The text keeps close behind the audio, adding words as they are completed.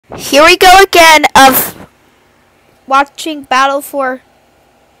Here we go again of watching Battle for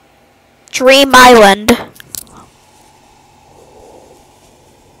Dream Island.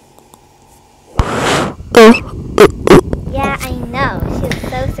 Yeah, I know. She was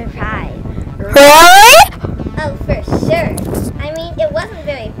so surprised. Really? Oh, for sure. I mean, it wasn't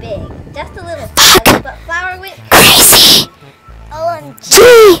very big. Just a little bug, but Flower went Crazy.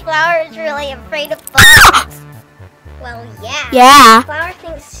 OMG. Flower is really afraid of bugs. Well, yeah. Yeah. Flower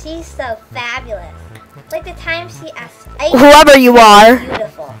thinks she's so fabulous. Like the time she asked Whoever you are.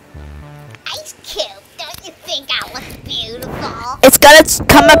 Beautiful. Ice Cube, don't you think I was beautiful? It's gonna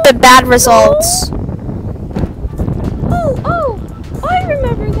come up in bad results. Oh, I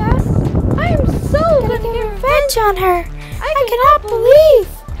remember that. I am so gonna get revenge on her. I cannot believe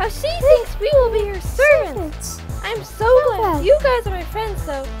how she thinks we will be her servants. I'm so glad you guys are my friends,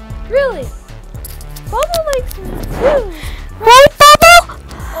 though. Really. Bubble likes me too. Right, Bubble?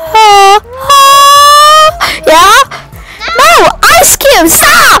 Yeah? No! Ice Cube,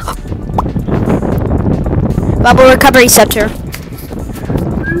 stop! Bubble Recovery Center.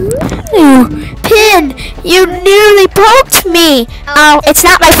 Ooh, Pin, you nearly broke me. Oh, it's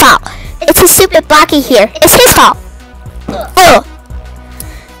not my fault. It's the stupid Blocky here. It's his fault. Ugh.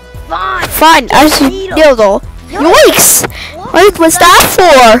 Fine, I should Yodel. Yikes! What was that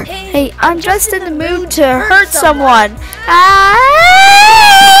for? Hey, I'm just in the mood to hurt someone.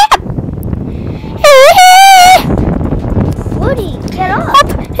 Woody, get up.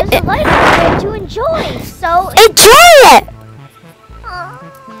 There's a life out there to enjoy. So enjoy it!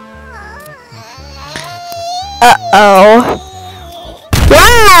 Uh-oh.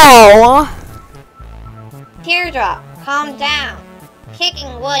 Wow! Teardrop, calm down.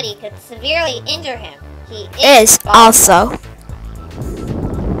 Kicking Woody could severely injure him. He Is also.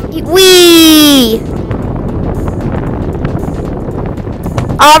 Wee!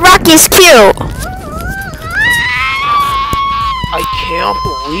 Rocky's cute. I can't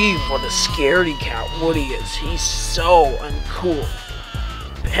believe what a scaredy cat Woody is. He's so uncool.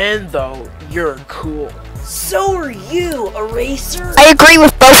 Pen, though, you're cool. So are you, Eraser. I agree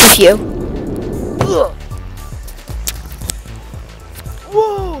with both of you. Ugh.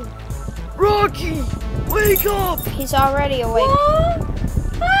 Whoa! Rocky! Wake up! He's already awake.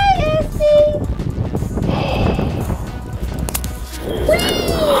 Hi, Essie.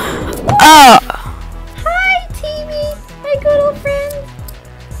 Hi, Timmy, my good old friend.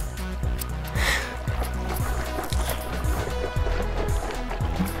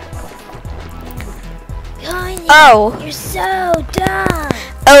 Oh. You're so dumb.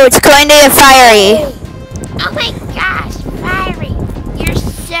 Oh, it's going to get fiery. Oh my gosh, Fiery, you're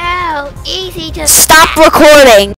so easy to Stop recording.